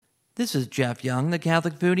This is Jeff Young, the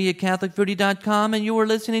Catholic Foodie at CatholicFoodie.com, and you are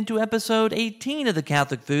listening to episode 18 of the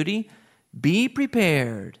Catholic Foodie. Be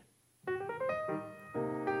prepared.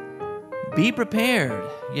 Be prepared.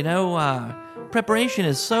 Preparation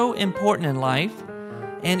is so important in life,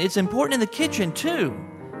 and it's important in the kitchen too.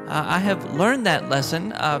 I have learned that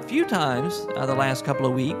lesson a few times the last couple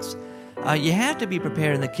of weeks. You have to be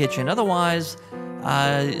prepared in the kitchen, otherwise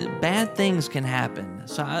bad things can happen.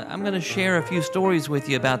 So I'm going to share a few stories with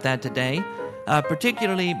you about that today,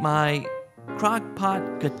 particularly my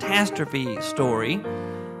crock-pot catastrophe story.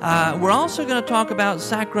 We're also going to talk about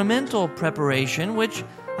sacramental preparation, which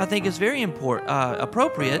I think is very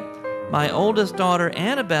appropriate. My oldest daughter,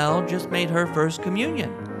 Annabelle, just made her first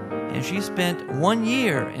communion, and she spent 1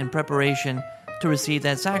 year in preparation to receive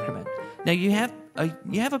that sacrament. Now, you have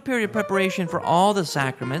a period of preparation for all the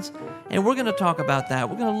sacraments, and we're going to talk about that.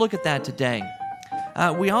 We're going to look at that today.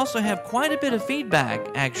 We also have quite a bit of feedback,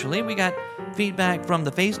 actually. We got feedback from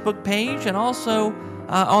the Facebook page and also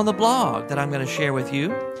on the blog that I'm going to share with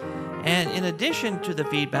you. And in addition to the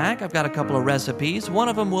feedback, I've got a couple of recipes. One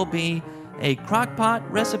of them will be a crock-pot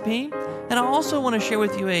recipe, and I also want to share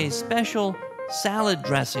with you a special salad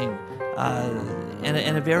dressing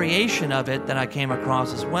and a variation of it that I came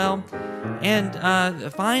across as well. And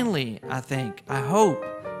finally, I hope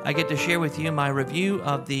I get to share with you my review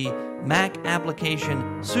of the Mac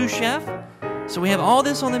application Sous Chef. So we have all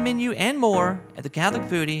this on the menu and more at the Catholic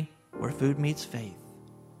Foodie, where food meets faith.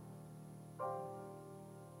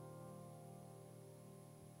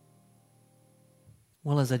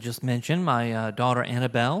 Well, as I just mentioned, my daughter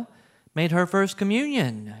Annabelle made her first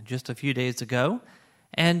communion just a few days ago.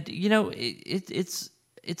 And,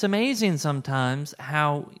 it's amazing sometimes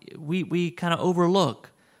how we kind of overlook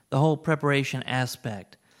the whole preparation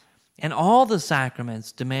aspect. And all the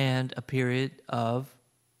sacraments demand a period of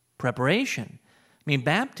preparation. I mean,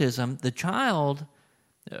 baptism, the child,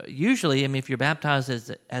 usually, if you're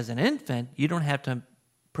baptized as an infant, you don't have to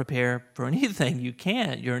prepare for anything. You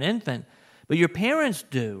can't. You're an infant. But your parents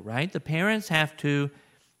do, right? The parents have to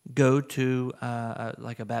go to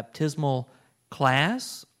like a baptismal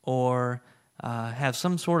class or have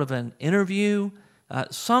some sort of an interview,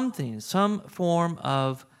 some form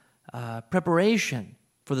of preparation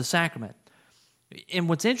for the sacrament. And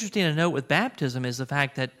what's interesting to note with baptism is the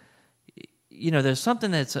fact that, there's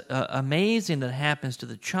something that's amazing that happens to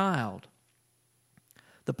the child,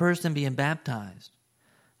 the person being baptized.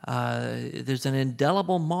 There's an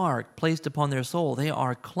indelible mark placed upon their soul. They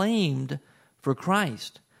are claimed for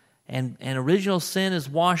Christ. And original sin is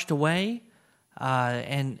washed away,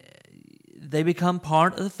 and they become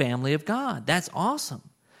part of the family of God. That's awesome.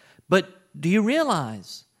 But do you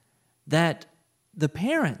realize that the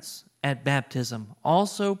parents at baptism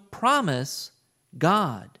also promise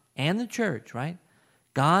God and the church, right?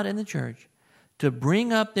 God and the church, to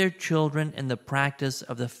bring up their children in the practice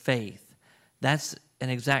of the faith. That's an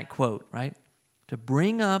exact quote, right? To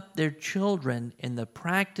bring up their children in the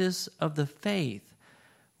practice of the faith.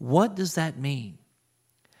 What does that mean?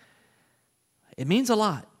 It means a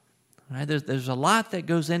lot. Right? There's a lot that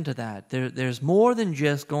goes into that. There's more than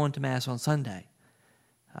just going to Mass on Sunday.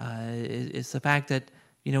 It's the fact that,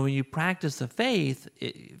 when you practice the faith,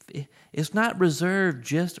 it's not reserved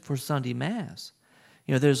just for Sunday Mass.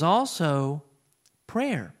 There's also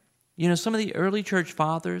prayer. Some of the early church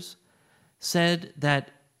fathers said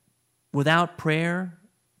that without prayer,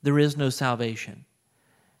 there is no salvation.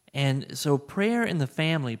 And so prayer in the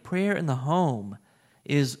family, prayer in the home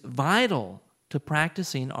is vital to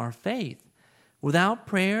practicing our faith. Without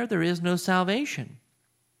prayer, there is no salvation.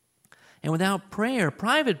 And without prayer,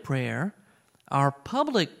 private prayer, our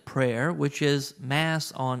public prayer, which is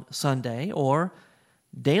Mass on Sunday or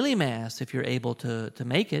daily Mass, if you're able to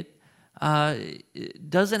make it,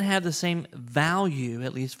 doesn't have the same value,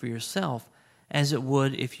 at least for yourself, as it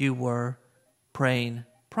would if you were praying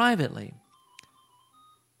privately.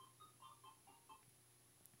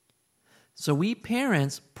 So we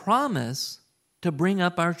parents promise to bring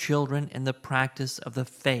up our children in the practice of the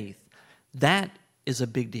faith. That is a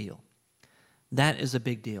big deal. That is a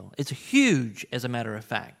big deal. It's huge, as a matter of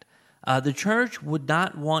fact. The church would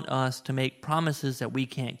not want us to make promises that we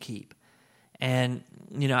can't keep. And,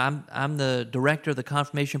 I'm the director of the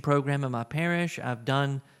confirmation program in my parish. I've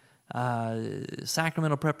done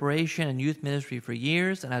sacramental preparation and youth ministry for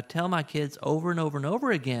years, and I tell my kids over and over and over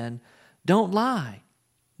again, don't lie.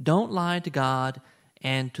 Don't lie to God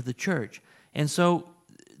and to the church. And so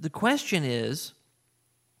the question is,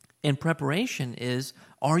 in preparation is,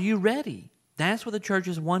 are you ready? That's what the church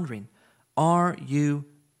is wondering. Are you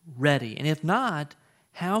ready? And if not,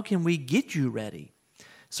 how can we get you ready?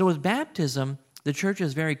 So with baptism, the church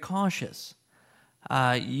is very cautious.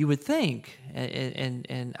 You would think,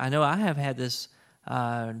 and I know I have had this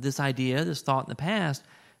idea, this thought in the past,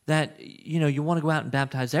 that you want to go out and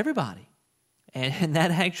baptize everybody, and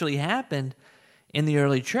that actually happened in the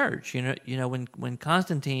early church. When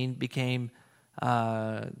Constantine became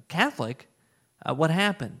Catholic, what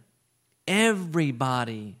happened?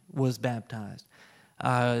 Everybody was baptized.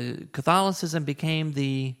 Catholicism became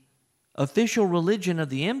the official religion of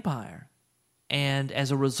the empire, and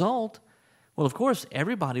as a result, well, of course,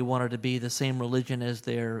 everybody wanted to be the same religion as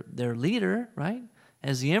their leader, right?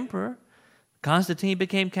 As the emperor. Constantine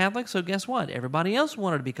became Catholic, so guess what? Everybody else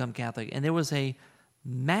wanted to become Catholic, and there was a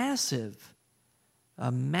massive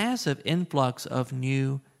influx of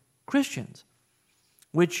new Christians,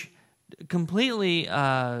 which completely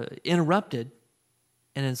interrupted,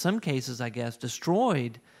 and in some cases, I guess,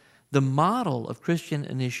 destroyed the model of Christian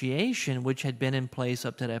initiation which had been in place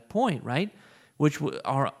up to that point, right? Which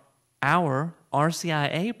our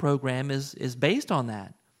RCIA program is based on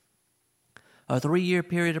that. A 3-year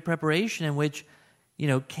period of preparation in which,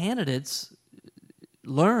 candidates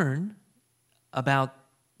learn about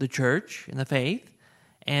the church and the faith,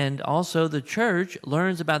 and also the church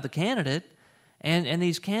learns about the candidate, and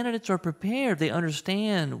these candidates are prepared. They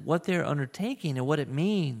understand what they're undertaking and what it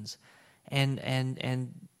means, and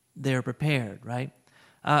they're prepared, right?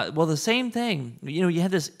 Well, the same thing. You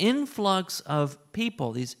have this influx of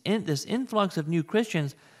people, this influx of new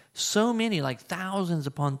Christians. So many, like thousands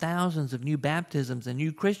upon thousands of new baptisms and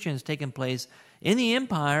new Christians taking place in the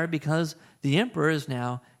empire because the emperor is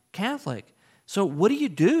now Catholic. So what do you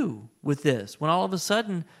do with this when all of a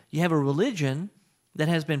sudden you have a religion that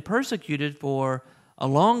has been persecuted for a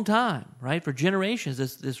long time, right? For generations,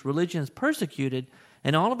 this religion is persecuted,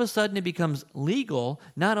 and all of a sudden it becomes legal,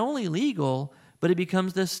 not only legal, but it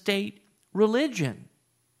becomes the state religion.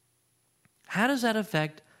 How does that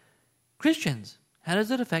affect Christians? How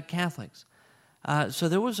does it affect Catholics? So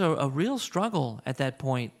there was a real struggle at that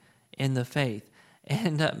point in the faith.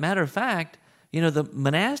 And matter of fact, the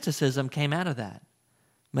monasticism came out of that.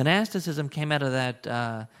 Monasticism came out of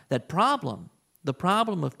that problem, the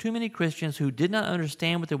problem of too many Christians who did not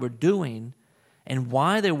understand what they were doing and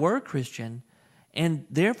why they were Christian, and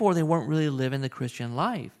therefore they weren't really living the Christian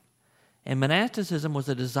life. And monasticism was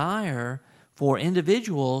a desire for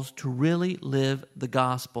individuals to really live the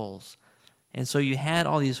Gospels. And so you had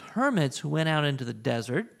all these hermits who went out into the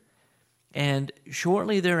desert, and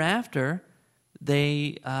shortly thereafter,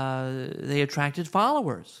 they attracted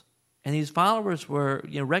followers. And these followers were,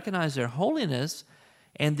 recognized their holiness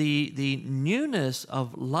and the newness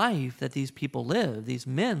of life that these people lived, these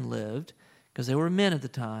men lived, because they were men at the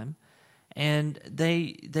time, and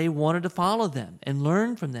they wanted to follow them and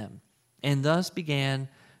learn from them, and thus began,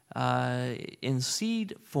 in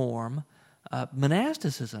seed form,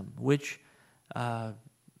 monasticism, which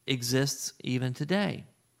exists even today.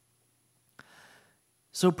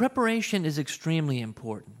 So preparation is extremely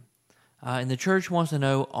important. And the church wants to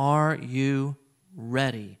know, are you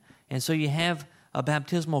ready? And so you have a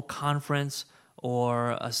baptismal conference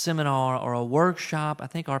or a seminar or a workshop. I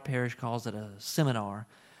think our parish calls it a seminar,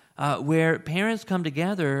 where parents come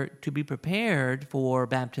together to be prepared for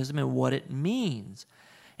baptism and what it means.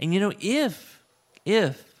 And if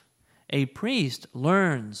a priest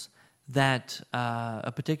learns that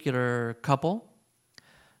a particular couple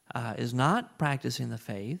is not practicing the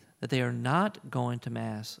faith, that they are not going to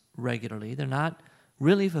Mass regularly, they're not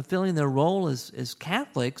really fulfilling their role as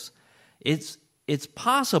Catholics, it's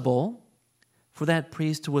possible for that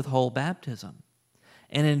priest to withhold baptism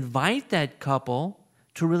and invite that couple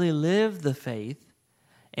to really live the faith,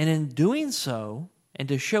 and in doing so, and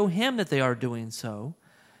to show him that they are doing so,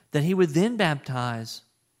 that he would then baptize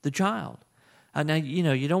the child. Now,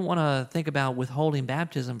 you don't want to think about withholding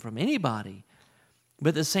baptism from anybody, but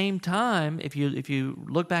at the same time, if you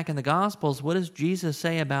look back in the Gospels, what does Jesus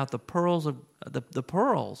say about the pearls of the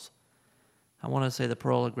pearls? I want to say the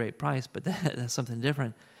pearl of great price, but that's something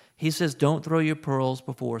different. He says, "Don't throw your pearls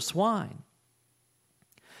before swine."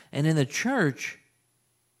 And in the church,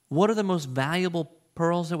 what are the most valuable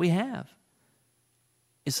pearls that we have?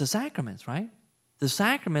 It's the sacraments, right? The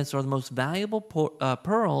sacraments are the most valuable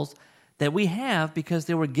pearls that we have because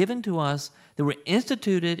they were given to us, they were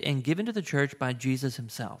instituted and given to the church by Jesus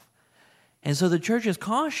himself. And so the church is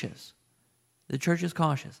cautious. The church is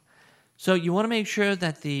cautious. So you want to make sure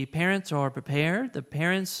that the parents are prepared, the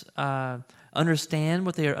parents understand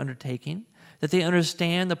what they are undertaking, that they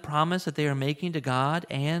understand the promise that they are making to God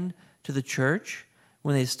and to the church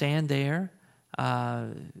when they stand there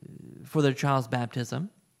for their child's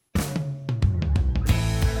baptism.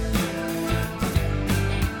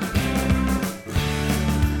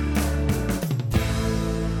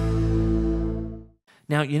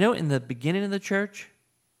 Now, in the beginning of the church,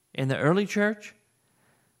 in the early church,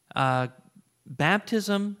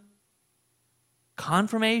 baptism,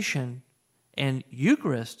 confirmation, and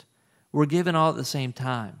Eucharist were given all at the same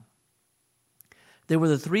time. There were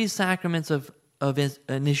the three sacraments of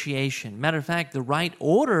initiation. Matter of fact, the right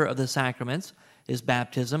order of the sacraments is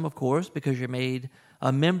baptism, of course, because you're made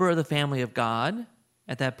a member of the family of God.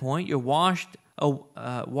 At that point, you're washed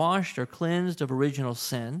or cleansed of original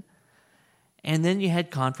sin. And then you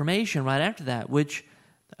had confirmation right after that, which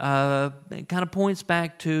kind of points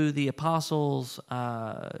back to the apostles.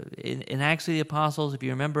 In Acts of the Apostles, if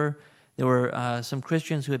you remember, there were some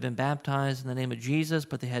Christians who had been baptized in the name of Jesus,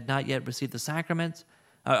 but they had not yet received the sacraments.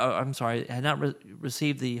 Had not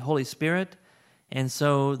received the Holy Spirit. And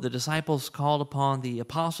so the disciples called upon the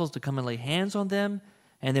apostles to come and lay hands on them,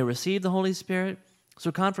 and they received the Holy Spirit.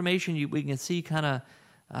 So confirmation, we can see kind of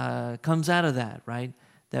comes out of that, right?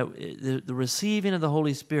 That the receiving of the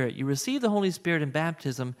Holy Spirit. You receive the Holy Spirit in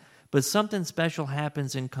baptism, but something special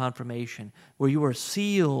happens in confirmation, where you are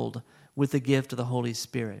sealed with the gift of the Holy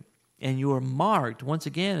Spirit. And you are marked. Once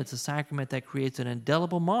again, it's a sacrament that creates an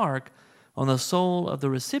indelible mark on the soul of the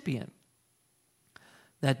recipient,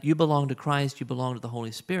 that you belong to Christ, you belong to the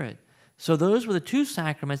Holy Spirit. So those were the two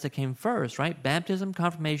sacraments that came first, right? Baptism,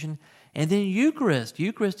 confirmation, and then Eucharist.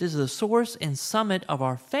 Eucharist is the source and summit of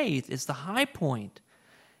our faith. It's the high point.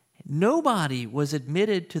 Nobody was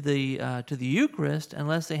admitted to the Eucharist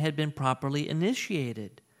unless they had been properly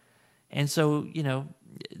initiated. And so,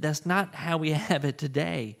 that's not how we have it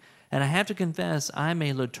today. And I have to confess, I'm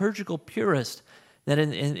a liturgical purist, that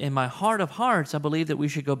in my heart of hearts, I believe that we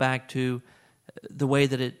should go back to the way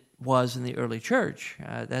that it was in the early church.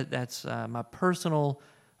 That's my personal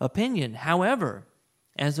opinion. However,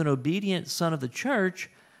 as an obedient son of the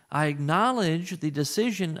church, I acknowledge the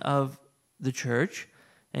decision of the church,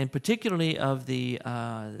 and particularly of the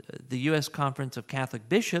U.S. Conference of Catholic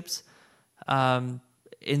Bishops, in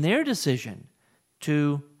their decision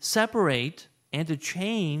to separate and to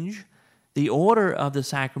change the order of the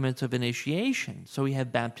sacraments of initiation. So we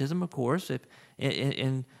have baptism, of course.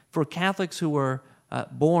 For Catholics who were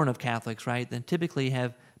born of Catholics, right, then typically you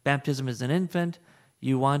have baptism as an infant.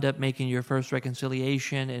 You wind up making your first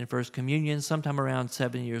reconciliation and first communion sometime around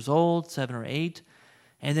 7 years old, 7 or 8.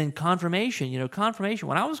 And then confirmation. Confirmation,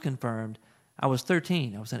 when I was confirmed, I was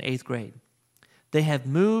 13. I was in 8th grade. They have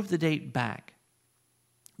moved the date back,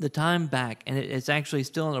 the time back, and it's actually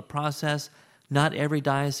still in a process. Not every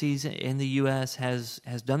diocese in the U.S. has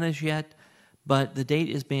done this yet, but the date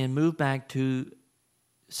is being moved back to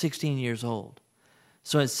 16 years old.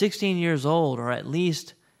 So at 16 years old, or at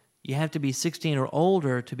least you have to be 16 or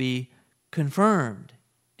older to be confirmed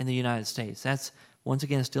in the United States. That's, once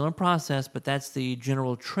again, still in process, but that's the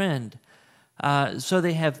general trend. So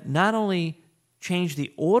they have not only changed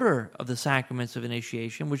the order of the sacraments of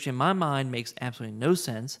initiation, which in my mind makes absolutely no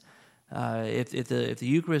sense. If the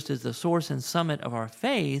Eucharist is the source and summit of our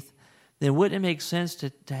faith, then wouldn't it make sense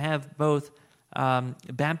to have both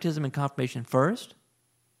baptism and confirmation first?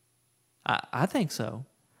 I think so.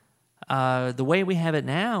 The way we have it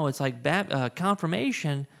now, it's like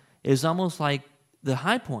confirmation is almost like the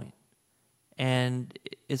high point. And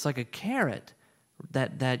it's like a carrot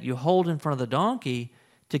that you hold in front of the donkey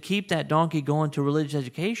to keep that donkey going to religious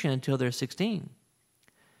education until they're 16.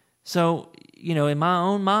 So, in my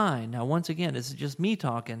own mind, now once again, this is just me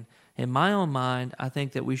talking, in my own mind, I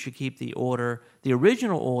think that we should keep the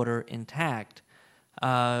original order intact,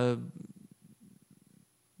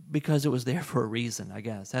 because it was there for a reason, I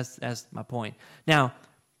guess. That's my point. Now,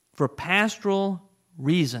 for pastoral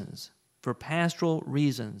reasons,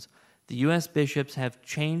 the U.S. bishops have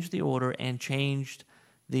changed the order and changed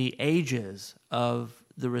the ages of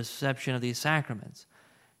the reception of these sacraments.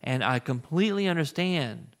 And I completely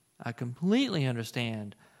understand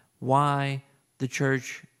why the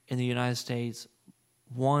church in the United States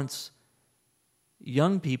wants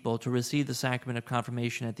young people to receive the sacrament of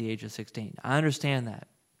confirmation at the age of 16. I understand that.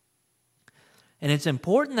 And it's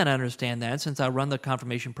important that I understand that, since I run the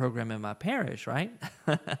confirmation program in my parish, right?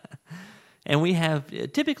 And we have,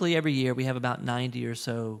 typically every year, we have about 90 or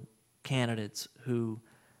so candidates who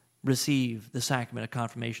receive the sacrament of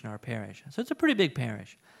confirmation in our parish. So it's a pretty big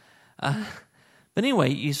parish. But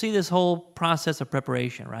anyway, you see this whole process of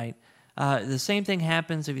preparation, right? The same thing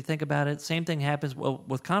happens, if you think about it, same thing happens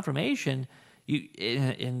with confirmation.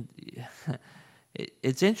 It's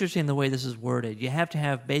interesting the way this is worded. You have to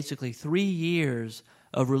have basically 3 years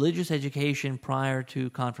of religious education prior to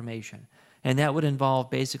confirmation. And that would involve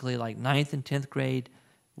basically like 9th and 10th grade.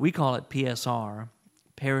 We call it PSR,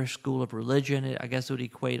 Parish School of Religion. I guess it would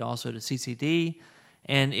equate also to CCD.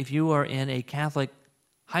 And if you are in a Catholic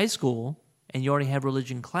high school and you already have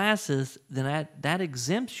religion classes, then that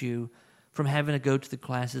exempts you from having to go to the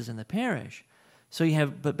classes in the parish. So you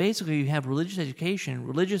have religious education,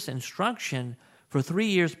 religious instruction for 3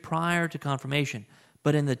 years prior to confirmation.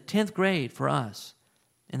 But in the 10th grade for us,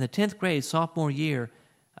 in the 10th grade, sophomore year,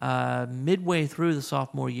 midway through the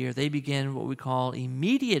sophomore year, they begin what we call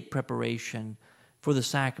immediate preparation for the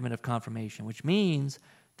sacrament of confirmation, which means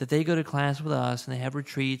that they go to class with us and they have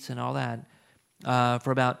retreats and all that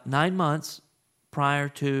for about 9 months prior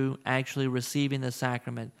to actually receiving the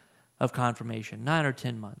sacrament of confirmation, 9 or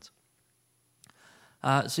 10 months.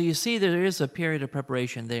 So you see there is a period of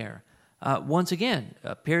preparation there. Once again,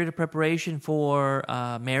 a period of preparation for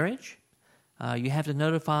marriage. You have to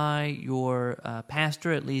notify your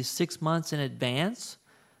pastor at least 6 months in advance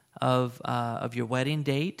of your wedding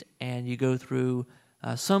date, and you go through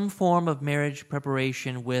some form of marriage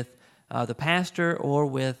preparation with the pastor or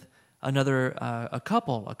with a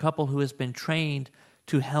couple who has been trained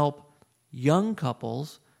to help young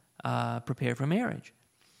couples prepare for marriage.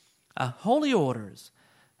 Holy orders.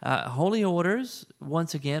 Holy orders,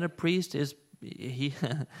 once again, a priest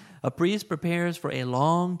prepares for a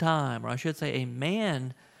long time, or I should say a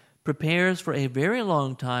man prepares for a very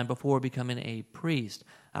long time before becoming a priest.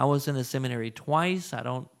 I was in the seminary twice. I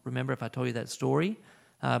don't remember if I told you that story,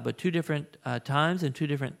 but 2 different times in 2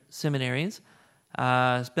 different seminaries.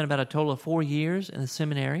 Spent about a total of 4 years in the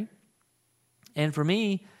seminary. And for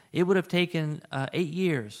me, it would have taken 8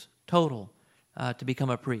 years total to become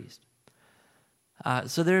a priest.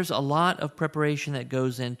 So there's a lot of preparation that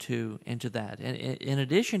goes into that. And in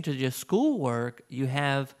addition to just schoolwork, you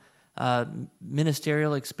have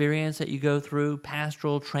ministerial experience that you go through,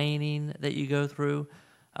 pastoral training that you go through,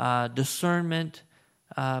 discernment,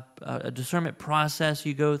 a discernment process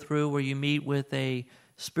you go through where you meet with a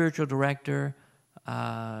spiritual director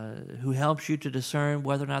who helps you to discern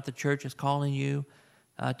whether or not the church is calling you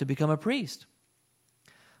to become a priest.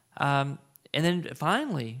 And then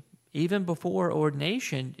finally, even before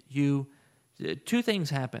ordination, 2 things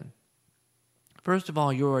happen. First of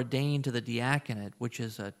all, you're ordained to the diaconate, which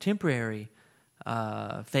is a temporary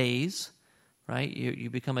phase, right? You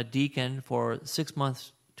become a deacon for 6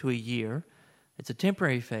 months to a year. It's a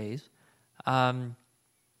temporary phase. That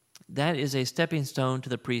is a stepping stone to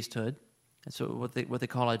the priesthood. So what they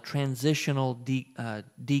call a transitional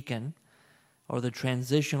deacon, or the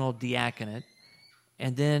transitional diaconate.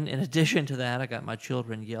 And then in addition to that, I got my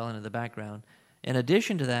children yelling in the background. In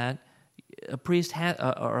addition to that, a priest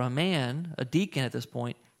or a man, a deacon at this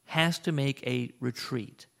point, has to make a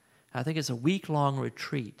retreat. I think it's a week-long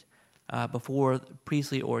retreat before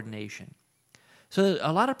priestly ordination. So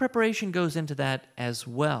a lot of preparation goes into that as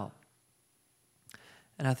well.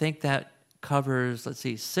 And I think that covers,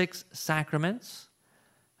 6 sacraments.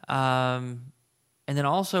 And then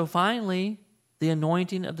also, finally, the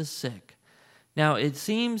anointing of the sick. Now, it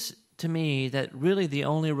seems to me that really the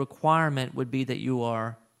only requirement would be that you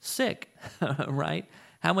are sick, right?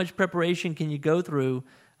 How much preparation can you go through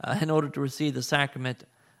in order to receive the sacrament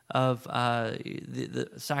of the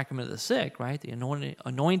sacrament of the sick, right? The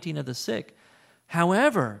anointing of the sick.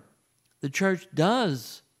 However, the church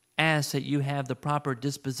does ask that you have the proper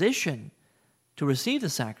disposition to receive the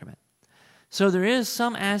sacrament. So there is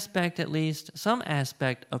some aspect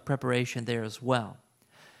of preparation there as well.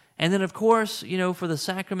 And then, of course, for the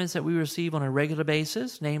sacraments that we receive on a regular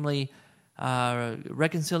basis, namely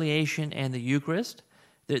reconciliation and the Eucharist,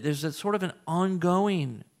 there's a sort of an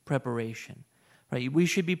ongoing preparation, right? We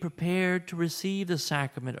should be prepared to receive the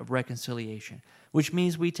sacrament of reconciliation, which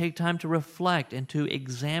means we take time to reflect and to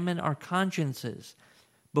examine our consciences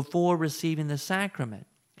before receiving the sacrament,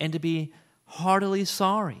 and to be heartily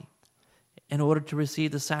sorry in order to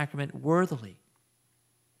receive the sacrament worthily.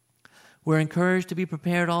 We're encouraged to be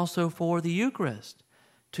prepared also for the Eucharist,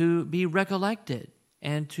 to be recollected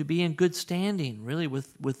and to be in good standing, really,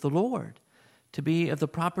 with the Lord, to be of the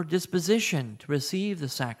proper disposition to receive the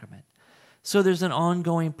sacrament. So there's an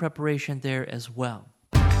ongoing preparation there as well.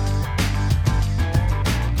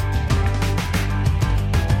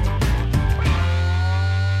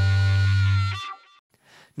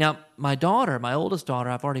 Now, my oldest daughter,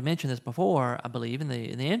 I've already mentioned this before, I believe, in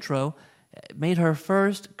the intro, made her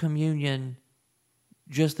first communion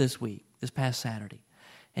just this past Saturday.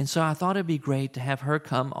 And so I thought it'd be great to have her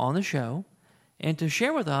come on the show and to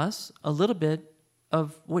share with us a little bit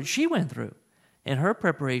of what she went through in her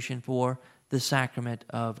preparation for the sacrament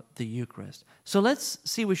of the Eucharist. So let's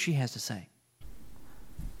see what she has to say.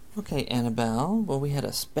 Okay, Annabelle, well, we had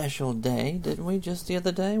a special day, didn't we, just the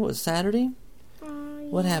other day? It was Saturday?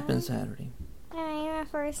 What happened Saturday? I made my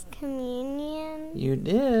first communion. You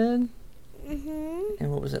did?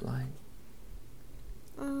 And what was it like?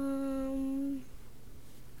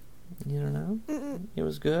 You don't know? It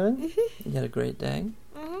was good? You had a great day?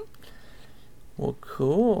 Well,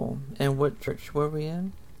 cool. And what church were we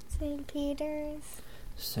in? St. Peter's.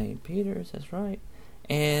 St. Peter's, that's right.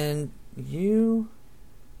 And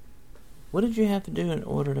what did you have to do in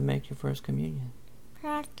order to make your first communion?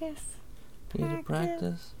 Practice. You had to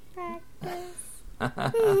practice? Practice.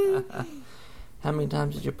 How many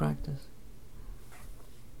times did you practice?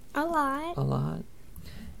 A lot. A lot.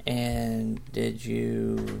 And did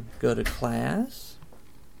you go to class?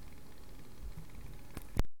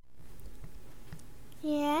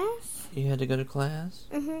 Yes. You had to go to class?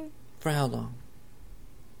 For how long?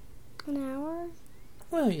 An hour.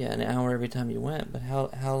 Well, yeah, an hour every time you went, but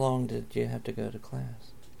how long did you have to go to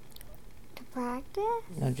class? To practice?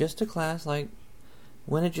 Now, just to class, like,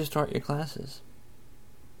 when did you start your classes?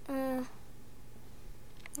 I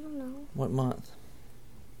don't know. What month?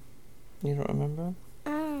 You don't remember? I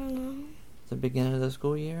don't know. The beginning of the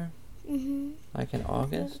school year? Like in I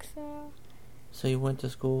August? think so. So you went to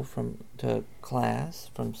school to class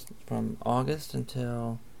from August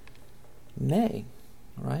until May,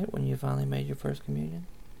 right? When you finally made your first communion?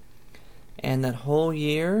 And this whole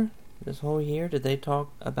year, did they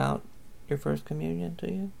talk about your first communion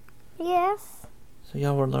to you? Yes. So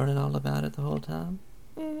y'all were learning all about it the whole time?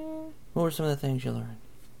 What were some of the things you learned?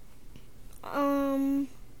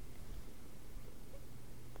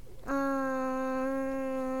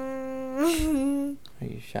 Are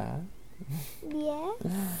you shy? Yes.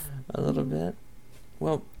 A little bit?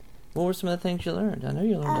 Well, what were some of the things you learned? I know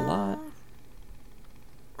you learned a lot.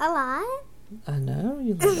 A lot? I know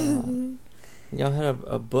you learned a lot. Y'all had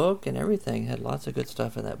a book and everything. Had lots of good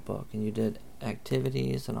stuff in that book. And you did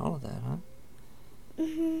activities and all of that, huh?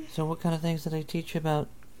 So what kind of things did they teach you about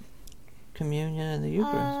communion and the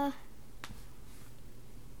Eucharist?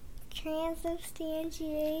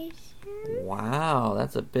 Transubstantiation. Wow,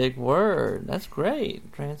 that's a big word. That's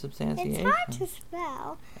great. Transubstantiation. It's hard to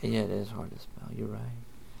spell. Yeah, it is hard to spell. You're right.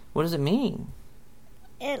 What does it mean?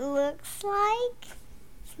 It looks like,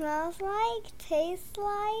 smells like, tastes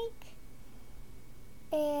like,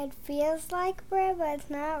 and feels like bread, but it's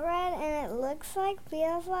not bread, and it looks like,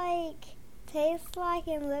 feels like, tastes like,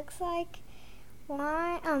 and looks like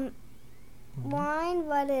wine, wine,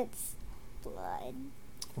 but it's blood.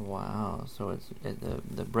 Wow, so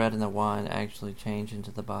the bread and the wine actually change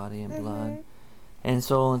into the body and blood and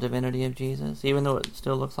soul and divinity of Jesus, even though it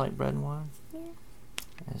still looks like bread and wine? Yeah.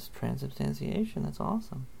 That's transubstantiation. That's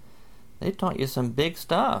awesome. They taught you some big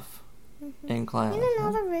stuff in class. And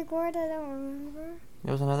another big word I don't remember.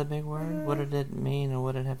 There was another big word? What did it mean and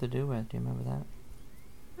what did it have to do with? Do you remember that?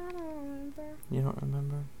 I don't remember. You don't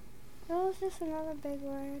remember? It was just another big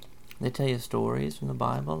word. They tell you stories from the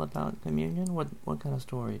Bible about communion? What kind of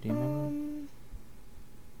story? Do you remember?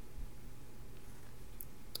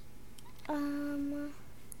 I don't remember.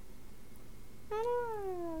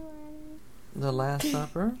 The Last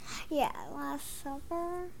Supper? Yeah, Last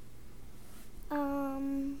Supper.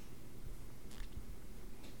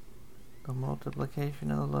 The multiplication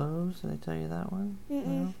of the loaves? Did they tell you that one?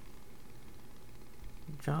 No?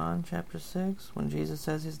 John chapter 6, when Jesus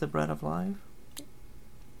says he's the bread of life?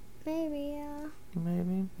 Maybe, yeah.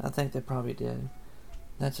 Maybe. I think they probably did.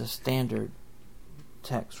 That's a standard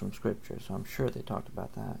text from Scripture, so I'm sure they talked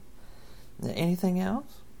about that. Anything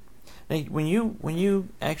else? Now, when you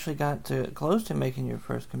actually got close to making your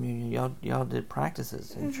first communion, y'all did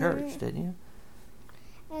practices in church, didn't you?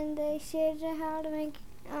 And they showed you how to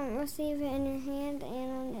receive it in your hand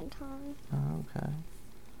and on your tongue. Oh, okay.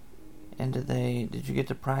 And did you get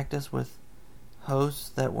to practice with hosts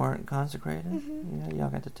that weren't consecrated? Yeah, y'all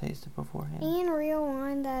got to taste it beforehand. And real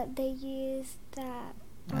wine that they used that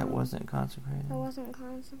wasn't consecrated. That wasn't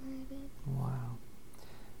consecrated. Wow.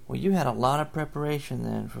 Well, you had a lot of preparation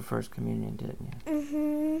then for First Communion, didn't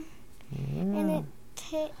you? Yeah. And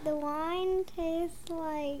the wine tastes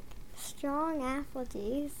like strong apple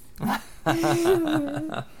juice.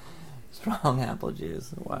 Strong apple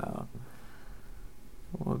juice. Wow.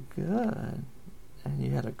 Well, good. And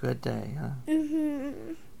you had a good day, huh?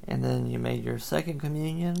 And then you made your second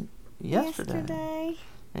communion yesterday.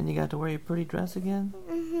 And you got to wear your pretty dress again?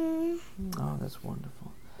 Oh, that's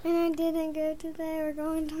wonderful. And I didn't go today. We're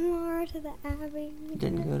going tomorrow to the Abbey. You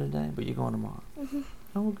didn't go today, but you're going tomorrow.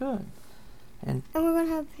 Oh, good. And we're going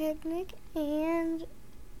to have a picnic and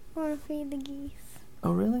we're going to feed the geese.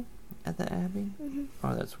 Oh, really? At the Abbey?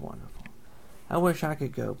 Oh, that's wonderful. I wish I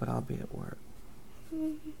could go, but I'll be at work.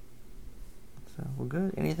 So, well,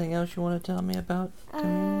 good. Anything else you want to tell me about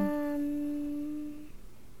communion?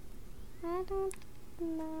 I don't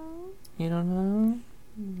know. You don't know?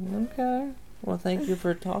 Okay. Well, thank you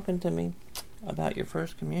for talking to me about your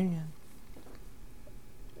first communion.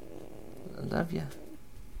 I love you.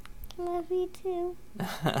 Love you too.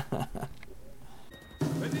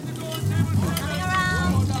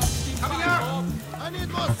 Coming up! I need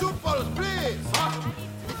more soup balls, please!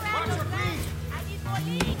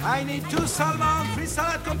 I need 2 salmon, 3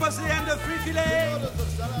 salad composé, and a 3 filet.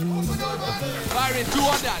 Firing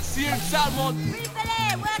 200, seared salmon. 3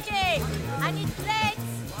 filet, working. I need plates.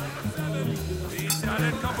 3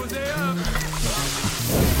 salad composé.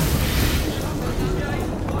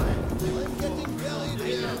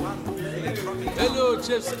 Hello,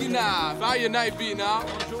 Chef Skinner. How your night be now?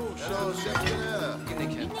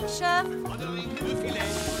 Evening, chef.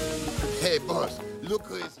 Hey, boss, look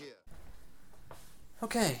who is here.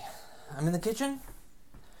 Okay, I'm in the kitchen,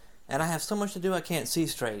 and I have so much to do I can't see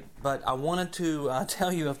straight. But I wanted to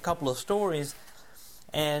tell you a couple of stories,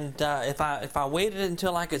 and if I waited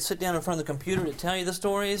until I could sit down in front of the computer to tell you the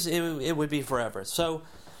stories, it would be forever. So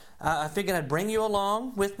I figured I'd bring you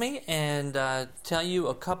along with me and tell you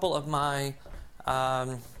a couple of my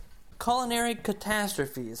culinary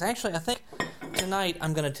catastrophes. Actually, I think tonight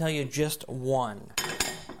I'm going to tell you just one.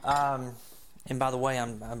 And by the way,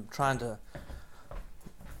 I'm trying to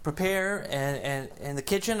prepare and in the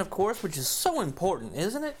kitchen, of course, which is so important,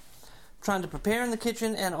 isn't it? Trying to prepare in the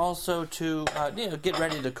kitchen and also to get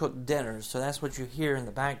ready to cook dinner. So that's what you hear in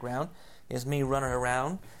the background is me running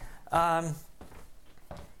around. About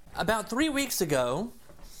 3 weeks ago,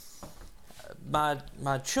 my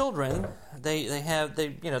children they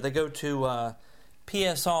go to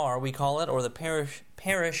PSR, we call it, or the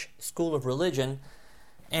Parish School of Religion,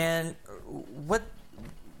 and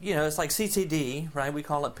it's like CCD, right? We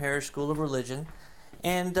call it Parish School of Religion.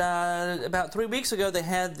 And about 3 weeks ago, they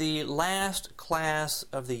had the last class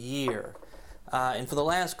of the year. And for the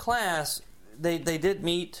last class, they did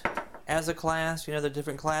meet as a class, the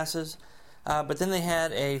different classes. But then they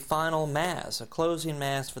had a final mass, a closing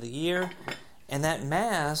mass for the year. And that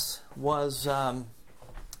mass was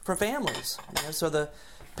for families. So the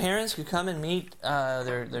parents could come and meet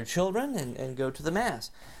their children and go to the mass.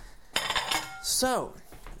 So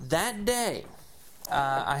that day,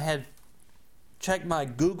 I had checked my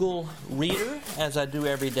Google Reader, as I do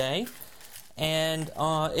every day, and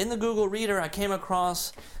in the Google Reader I came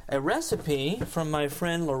across a recipe from my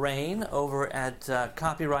friend Lorraine over at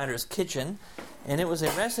Copywriter's Kitchen, and it was a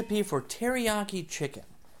recipe for teriyaki chicken,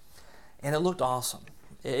 and it looked awesome.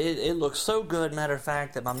 It looked so good, matter of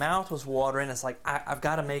fact, that my mouth was watering. It's like, I've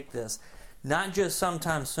got to make this, not just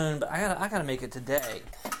sometime soon, but I got to make it today.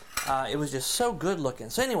 It was just so good looking.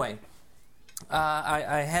 So anyway,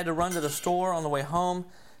 I had to run to the store on the way home,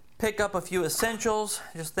 pick up a few essentials,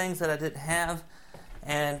 just things that I didn't have,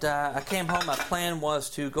 and I came home. My plan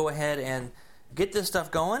was to go ahead and get this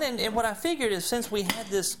stuff going, and what I figured is, since we had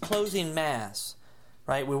this closing mass,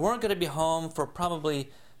 right, we weren't going to be home for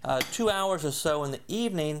probably 2 hours or so in the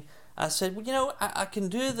evening. I said, well, I can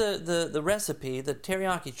do the recipe, the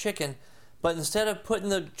teriyaki chicken, but instead of putting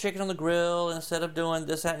the chicken on the grill, instead of doing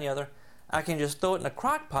this, that, and the other, I can just throw it in a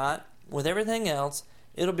crock pot with everything else.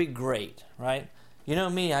 It'll be great, right? You know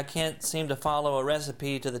me, I can't seem to follow a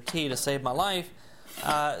recipe to the T to save my life.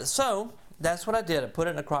 So that's what I did. I put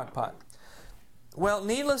it in a crock pot. Well,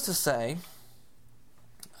 needless to say,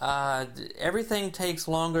 everything takes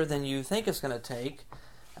longer than you think it's going to take,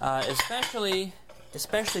 especially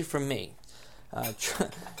for me. Char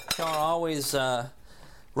always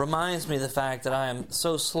reminds me of the fact that I am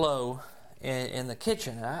so slow in the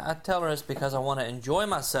kitchen. And I tell her it's because I want to enjoy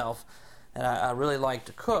myself, and I really like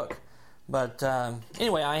to cook. But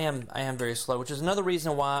anyway, I am very slow, which is another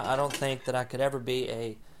reason why I don't think that I could ever be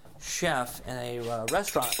a chef in a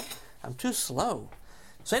restaurant. I'm too slow.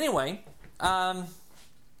 So anyway,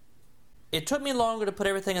 it took me longer to put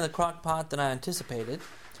everything in the crock pot than I anticipated,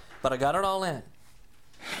 but I got it all in.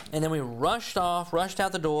 And then we rushed out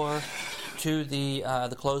the door to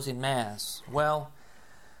the closing mass. Well,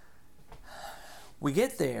 we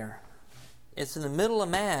get there. It's in the middle of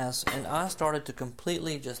mass, and I started to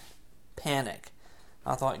completely just panic.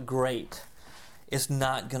 I thought, great, it's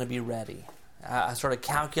not going to be ready. I started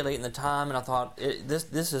calculating the time, and I thought,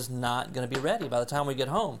 this is not going to be ready by the time we get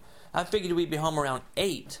home. I figured we'd be home around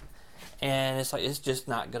 8, and it's just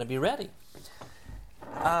not going to be ready.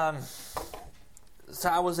 So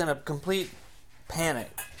I was in a complete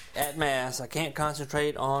panic at mass. I can't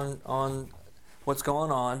concentrate on what's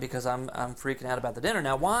going on because I'm freaking out about the dinner.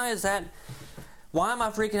 Now, why is that? Why am I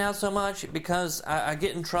freaking out so much? Because I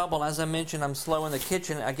get in trouble. As I mentioned, I'm slow in the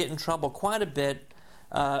kitchen. I get in trouble quite a bit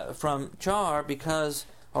from Char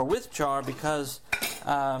with Char because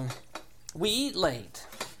we eat late.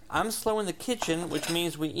 I'm slow in the kitchen, which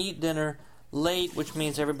means we eat dinner late, which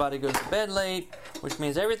means everybody goes to bed late, which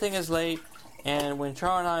means everything is late. And when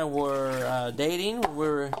Char and I were dating, we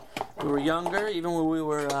were younger, even when we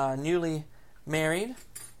were newly married,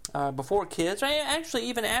 before kids, right? Actually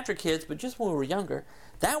even after kids, but just when we were younger,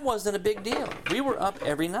 that wasn't a big deal. We were up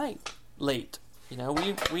every night late.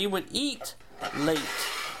 We would eat late,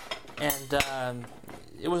 and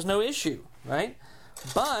it was no issue, right?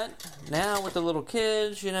 But now with the little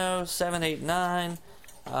kids, 7, 8, 9,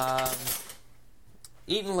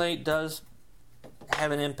 eating late does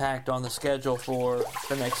have an impact on the schedule for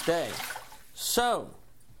the next day. So,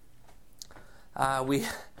 I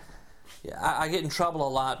get in trouble a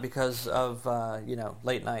lot because of,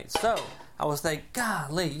 late nights. So, I was thinking,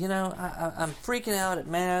 golly, I'm freaking out at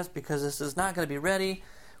Mass because this is not going to be ready.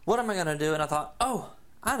 What am I going to do? And I thought,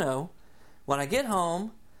 I know. When I get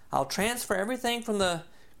home, I'll transfer everything from the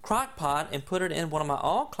crock pot and put it in one of my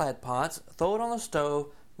all-clad pots, throw it on the stove,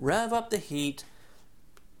 rev up the heat,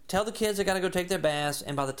 tell the kids they got to go take their baths,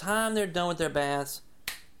 and by the time they're done with their baths,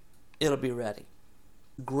 it'll be ready.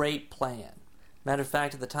 Great plan. Matter of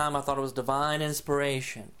fact, at the time, I thought it was divine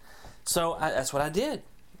inspiration. So that's what I did.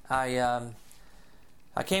 I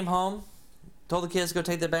came home, told the kids to go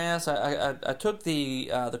take their baths. I took the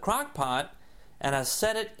crock pot and I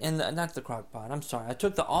set it in not the crock pot. I'm sorry. I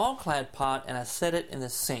took the all-clad pot and I set it in the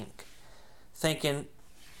sink, thinking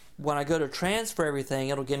when I go to transfer everything,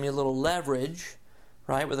 it'll give me a little leverage,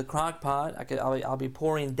 right? With the crock pot, I'll be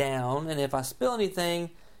pouring down, and if I spill anything,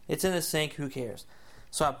 it's in the sink. Who cares?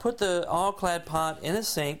 So I put the all-clad pot in the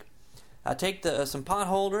sink. I take some pot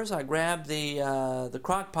holders. I grab the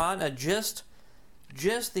crock pot. And just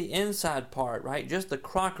the inside part, right? Just the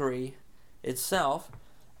crockery itself,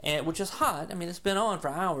 and which is hot. I mean, it's been on for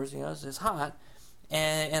hours. It's hot.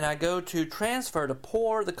 And I go to transfer to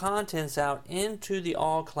pour the contents out into the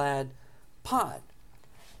all-clad pot.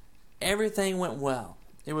 Everything went well.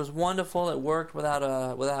 It was wonderful. It worked without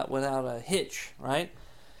a hitch, right?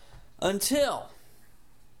 Until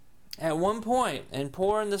at one point, in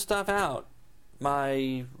pouring the stuff out,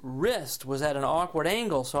 my wrist was at an awkward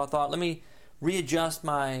angle, so I thought, let me readjust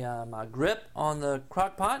my grip on the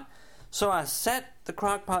crock pot. So I set the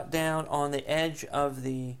crock pot down on the edge of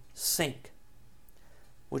the sink,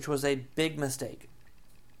 which was a big mistake.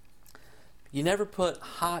 You never put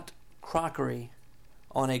hot crockery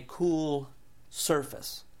on a cool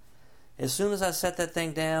surface. As soon as I set that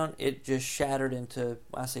thing down, it just shattered into,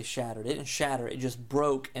 I say shattered, it didn't shatter, it just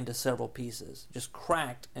broke into several pieces, just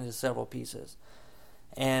cracked into several pieces.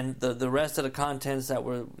 And the rest of the contents that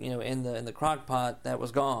were, in the crock pot, that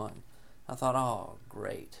was gone. I thought, oh,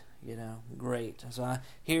 great, great. So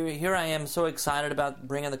here I am, so excited about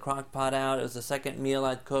bringing the crock pot out. It was the second meal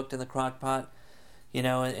I'd cooked in the crock pot,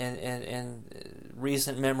 in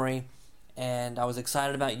recent memory. And I was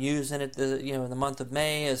excited about using it, in the month of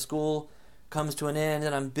May as school comes to an end,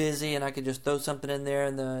 and I'm busy, and I could just throw something in there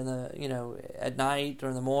in the at night or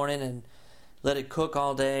in the morning and let it cook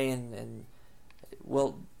all day. And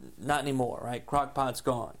well, not anymore, right? Crock pot's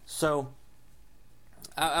gone. So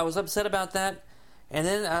I was upset about that, and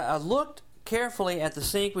then I looked carefully at the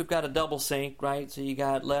sink. We've got a double sink, right? So you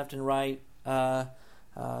got left and right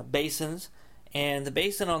basins. And the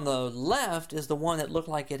basin on the left is the one that looked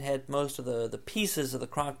like it had most of the pieces of the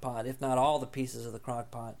crock pot, if not all the pieces of the crock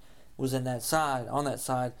pot was on that side.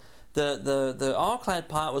 The all-clad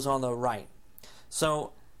pot was on the right.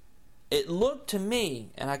 So it looked to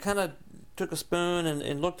me, and I kind of took a spoon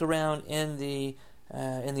and looked around in the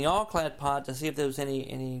all-clad pot to see if there was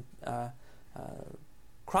any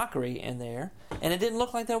crockery in there, and it didn't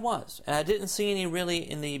look like there was. And I didn't see any really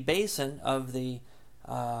in the basin of the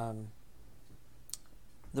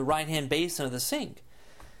right-hand basin of the sink.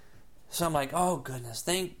 So I'm like, oh goodness,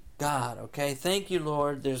 thank God, okay? Thank you,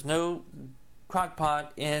 Lord. There's no crock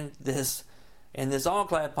pot in this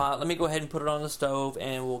all-clad pot. Let me go ahead and put it on the stove,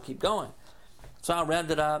 and we'll keep going. So I revved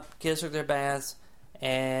it up, kids took their baths,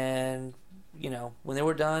 and, when they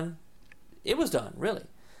were done, it was done, really.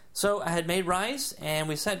 So I had made rice, and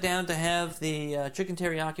we sat down to have the chicken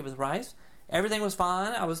teriyaki with rice. Everything was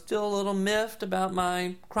fine. I was still a little miffed about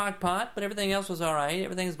my crock pot, but everything else was all right.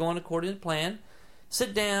 Everything was going according to plan.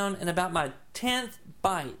 Sit down, and about my 10th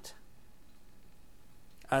bite,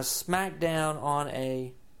 I smacked down on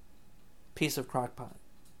a piece of crock pot.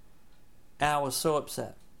 And I was so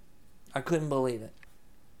upset. I couldn't believe it.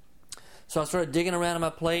 So I started digging around on my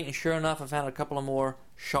plate, and sure enough, I found a couple of more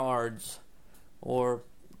shards, or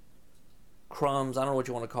crumbs, I don't know what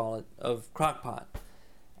you want to call it, of crock pot.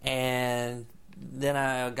 And then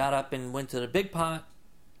I got up and went to the big pot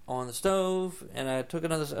on the stove, and I took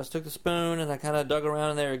the spoon, and I kind of dug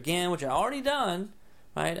around in there again, which I already done,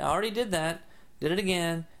 right? I already did that, did it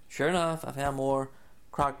again. Sure enough, I found more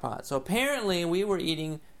crock pot. So apparently we were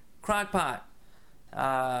eating crock pot,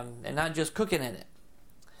 and not just cooking in it.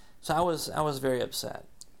 So I was very upset.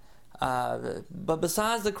 But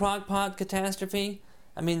besides the crock pot catastrophe,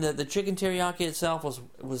 I mean, the chicken teriyaki itself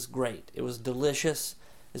was great. It was delicious.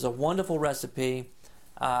 It's a wonderful recipe.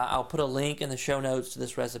 I'll put a link in the show notes to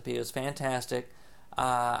this recipe. It was fantastic.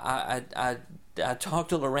 I talked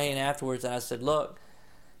to Lorraine afterwards, and I said, look,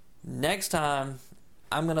 next time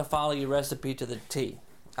I'm going to follow your recipe to the T.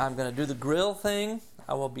 I'm going to do the grill thing.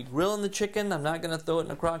 I will be grilling the chicken. I'm not going to throw it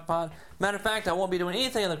in a crock pot. Matter of fact, I won't be doing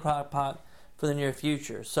anything in the crock pot for the near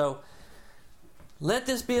future. So let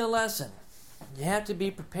this be a lesson. You have to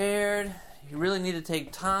be prepared. You really need to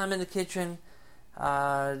take time in the kitchen.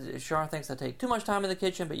 Char thinks I take too much time in the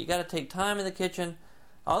kitchen, but you got to take time in the kitchen.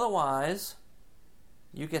 Otherwise,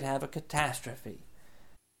 you could have a catastrophe.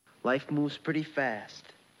 Life moves pretty fast.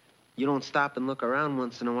 You don't stop and look around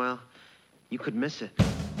once in a while, you could miss it.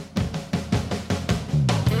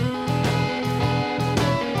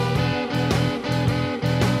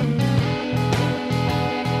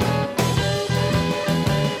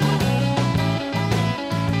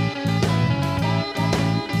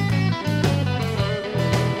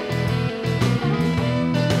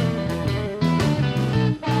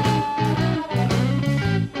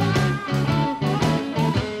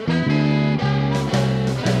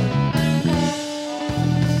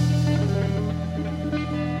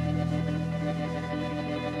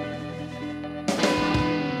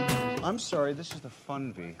 I'm sorry, this is the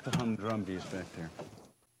fun V. The humdrum V is back there.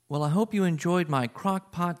 Well, I hope you enjoyed my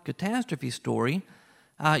crock pot catastrophe story.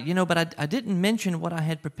 But I didn't mention what I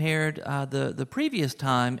had prepared the previous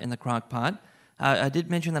time in the crock pot. I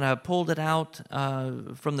did mention that I pulled it out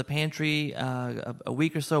from the pantry a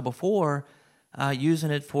week or so before,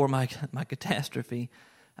 using it for my catastrophe.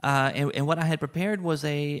 And what I had prepared was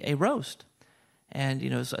a roast. And,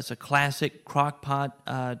 it's a classic crock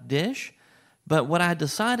pot dish. But what I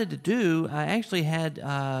decided to do, I actually had,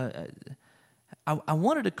 I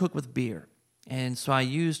wanted to cook with beer. And so I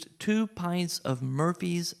used 2 pints of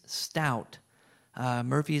Murphy's Stout,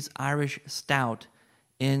 Murphy's Irish Stout,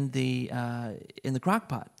 in the crock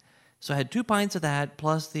pot. So I had 2 pints of that,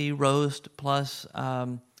 plus the roast, plus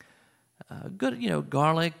good,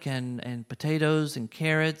 garlic and potatoes and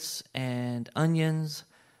carrots and onions,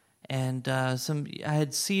 and I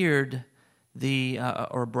had seared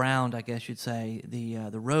or browned, I guess you'd say,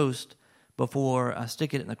 the roast before I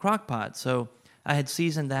stick it in the crock pot. So I had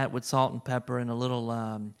seasoned that with salt and pepper and a little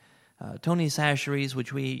Tony Chachere's,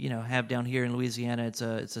 which we have down here in Louisiana. It's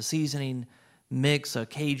a seasoning mix, a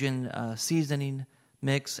Cajun seasoning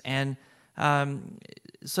mix, and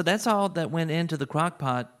so that's all that went into the crock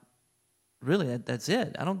pot. Really, that's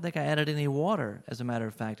it. I don't think I added any water, as a matter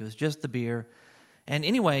of fact. It was just the beer. And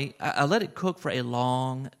anyway, I let it cook for a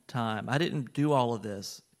long time. I didn't do all of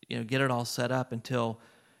this, get it all set up until,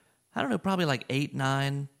 I don't know, probably like 8,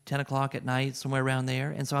 9, 10 o'clock at night, somewhere around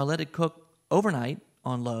there. And so I let it cook overnight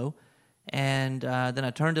on low, and then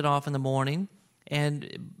I turned it off in the morning.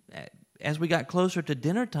 And as we got closer to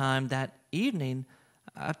dinner time that evening,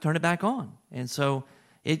 I turned it back on. And so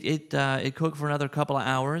it cooked for another couple of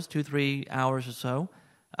hours, 2-3 hours or so,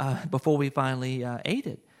 before we finally ate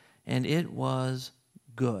it. And it was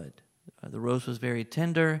good. The roast was very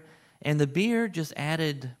tender, and the beer just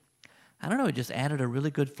added, it just added a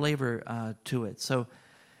really good flavor to it. So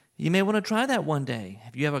you may want to try that one day.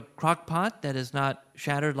 If you have a crock pot that is not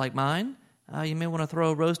shattered like mine, you may want to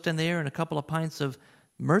throw a roast in there and a couple of pints of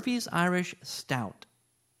Murphy's Irish Stout.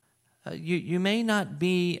 You may not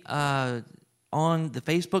be on the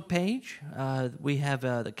Facebook page. We have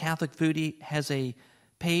the Catholic Foodie has a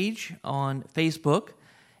page on Facebook.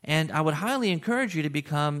 And I would highly encourage you to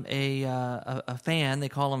become a fan. They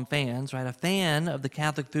call them fans, right? A fan of the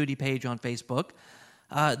Catholic Foodie page on Facebook.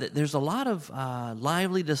 There's a lot of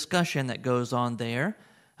lively discussion that goes on there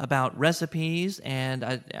about recipes, and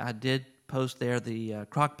I did post there the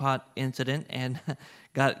crockpot incident and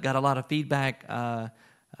got a lot of feedback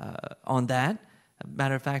on that.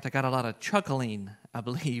 Matter of fact, I got a lot of chuckling, I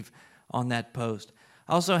believe, on that post.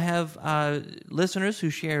 I also have listeners who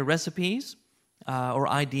share recipes or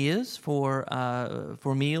ideas for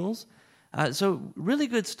meals. So really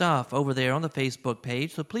good stuff over there on the Facebook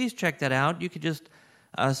page. So please check that out. You could just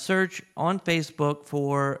search on Facebook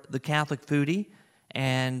for the Catholic Foodie,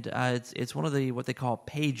 and it's one of the what they call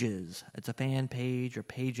pages. It's a fan page or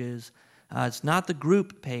pages. It's not the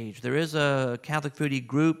group page. There is a Catholic Foodie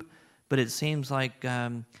group, but it seems like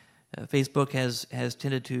Facebook has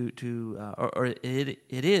tended or it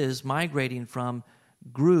is migrating from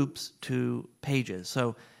groups to pages.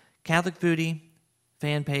 So Catholic Foodie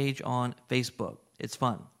fan page on Facebook. It's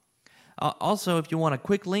fun. Also, if you want a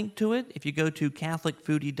quick link to it, if you go to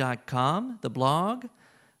CatholicFoodie.com, the blog,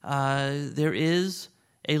 there is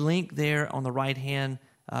a link there on the right-hand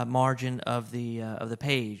margin of the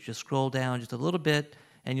page. Just scroll down just a little bit,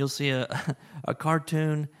 and you'll see a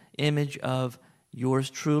cartoon image of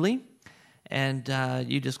yours truly. And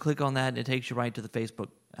you just click on that, and it takes you right to the Facebook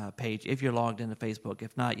page if you're logged into Facebook.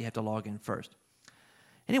 If not, you have to log in first.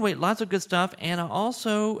 Anyway, lots of good stuff. And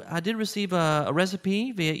I did receive a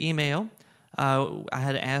recipe via email. I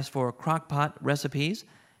had asked for crockpot recipes.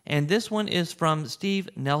 And this one is from Steve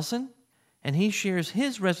Nelson. And he shares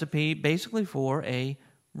his recipe basically for a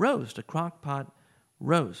roast, a crockpot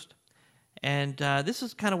roast. And this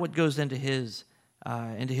is kind of what goes into his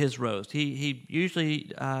roast. He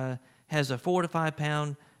usually has a 4 to 5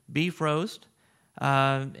 pound beef roast.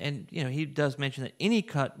 And, he does mention that any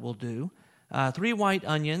cut will do. 3 white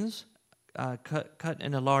onions, cut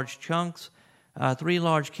into large chunks, 3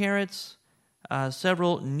 large carrots,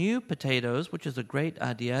 several new potatoes, which is a great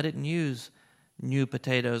idea. I didn't use new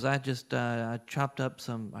potatoes. I just I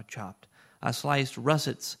sliced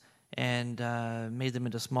russets and made them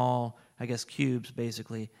into small, cubes,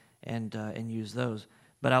 basically, and used those.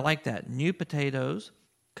 But I like that. New potatoes,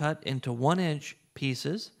 cut into 1-inch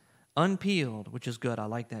pieces, unpeeled, which is good. I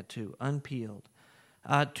like that too, unpeeled.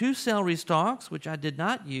 2 celery stalks, which I did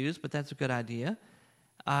not use, but that's a good idea,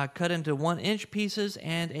 cut into 1-inch pieces,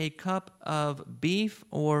 and a cup of beef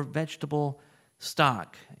or vegetable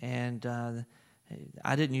stock. And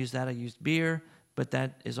I didn't use that. I used beer, but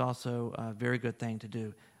that is also a very good thing to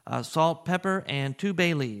do. Salt, pepper, and 2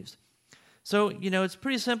 bay leaves. So, it's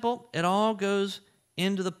pretty simple. It all goes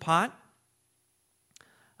into the pot.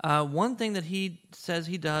 One thing that he says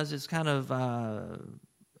he does is kind of,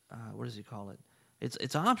 what does he call it?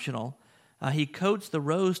 It's optional. He coats the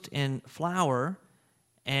roast in flour,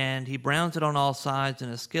 and he browns it on all sides in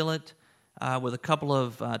a skillet with a couple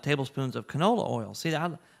of tablespoons of canola oil. See,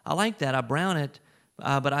 I like that. I brown it,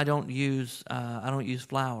 but I don't use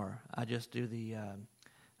flour. I just do the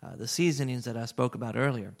seasonings that I spoke about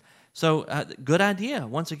earlier. So good idea.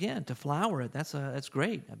 Once again, to flour it. That's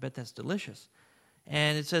great. I bet that's delicious.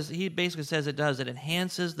 And he basically says it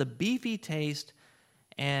enhances the beefy taste,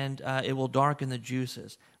 and it will darken the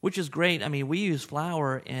juices, which is great. I mean, we use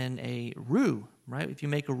flour in a roux, right? If you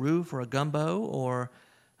make a roux for a gumbo or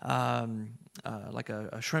like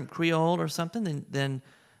a shrimp creole or something, then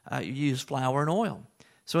you use flour and oil.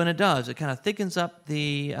 So, and it does. It kind of thickens up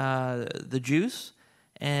the juice,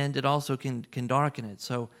 and it also can darken it.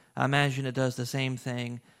 So I imagine it does the same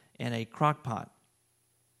thing in a crock pot.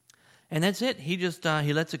 And that's it. He just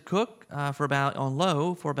he lets it cook on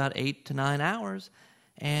low for about 8 to 9 hours,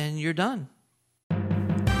 and you're done.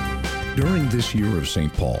 During this year of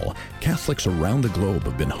St. Paul, Catholics around the globe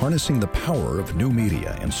have been harnessing the power of new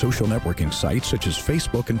media and social networking sites such as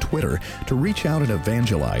Facebook and Twitter to reach out and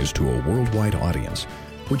evangelize to a worldwide audience.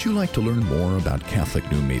 Would you like to learn more about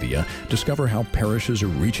Catholic new media, discover how parishes are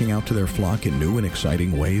reaching out to their flock in new and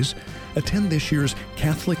exciting ways? Attend this year's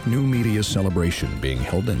Catholic New Media Celebration being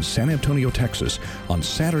held in San Antonio, Texas on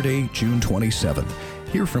Saturday, June 27th.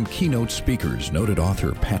 Hear from keynote speakers, noted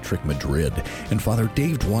author Patrick Madrid and Father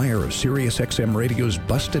Dave Dwyer of SiriusXM Radio's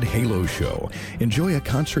Busted Halo Show. Enjoy a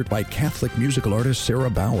concert by Catholic musical artist Sarah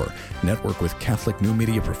Bauer. Network with Catholic new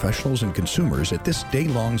media professionals and consumers at this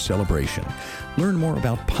day-long celebration. Learn more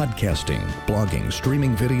about podcasting, blogging,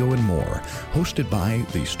 streaming video, and more. Hosted by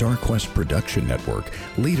the StarQuest Production Network,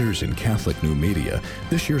 leaders in Catholic new media,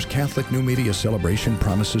 this year's Catholic New Media Celebration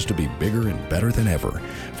promises to be bigger and better than ever.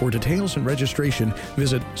 For details and registration,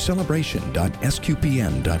 visit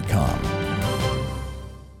celebration.sqpn.com.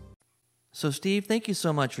 So, Steve, thank you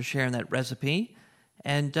so much for sharing that recipe.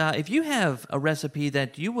 And if you have a recipe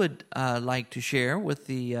that you would like to share with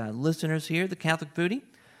the listeners here, the Catholic Foodie,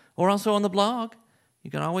 or also on the blog, you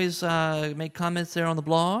can always make comments there on the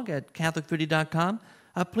blog at CatholicFoodie.com.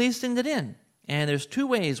 Please send it in. And there's 2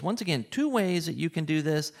 ways, once again, 2 ways that you can do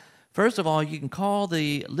this. First of all, you can call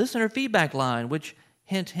the listener feedback line, which,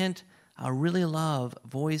 hint, hint, I really love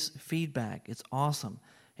voice feedback. It's awesome.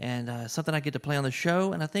 And something I get to play on the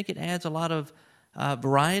show, and I think it adds a lot of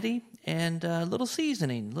variety and a little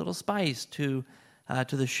seasoning, a little spice to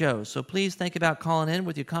the show. So please think about calling in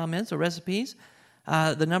with your comments or recipes.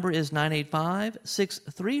 The number is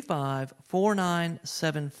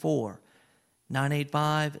 985-635-4974.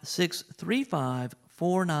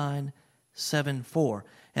 985-635-4974.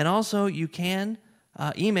 And also, you can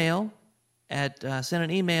email send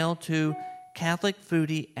an email to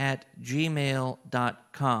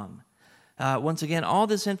catholicfoodie@gmail.com. Once again, all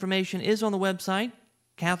this information is on the website,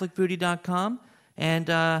 catholicfoodie.com.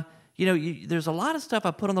 And, there's a lot of stuff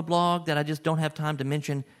I put on the blog that I just don't have time to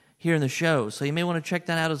mention here in the show. So you may want to check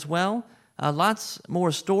that out as well. Lots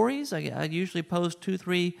more stories. I usually post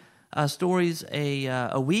 2-3 stories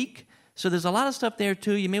a week. So there's a lot of stuff there,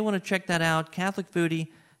 too. You may want to check that out,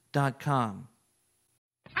 catholicfoodie.com.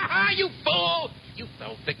 Ha-ha, you fool! You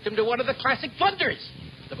fell victim to one of the classic blunders.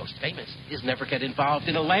 The most famous is never get involved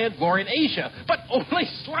in a land war in Asia, but only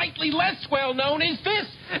slightly less well-known is this.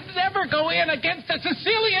 Never go in against a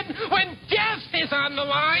Sicilian when death is on the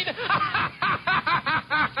line.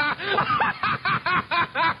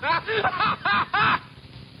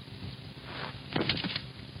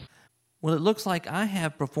 Well, it looks like I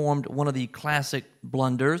have performed one of the classic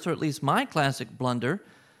blunders, or at least my classic blunders.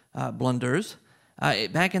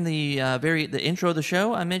 Back in the intro of the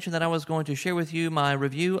show, I mentioned that I was going to share with you my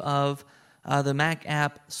review of the Mac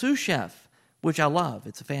app Sous Chef, which I love.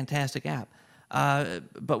 It's a fantastic app.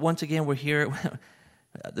 But once again, we're here.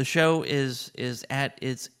 The show is at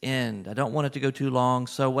its end. I don't want it to go too long,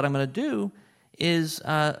 so what I'm going to do is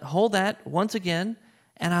hold that once again,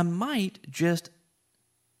 and I might just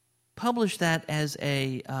publish that as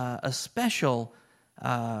a special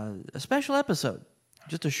episode,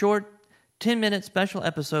 just a short 10-minute special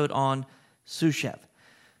episode on Sous Chef.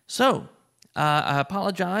 So, I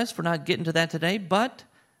apologize for not getting to that today, but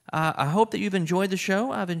I hope that you've enjoyed the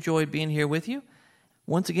show. I've enjoyed being here with you.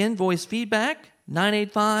 Once again, voice feedback,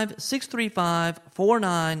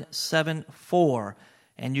 985-635-4974.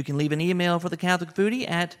 And you can leave an email for the Catholic Foodie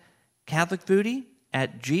at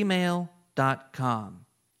catholicfoodie@gmail.com.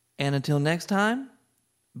 And until next time,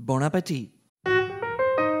 bon appetit.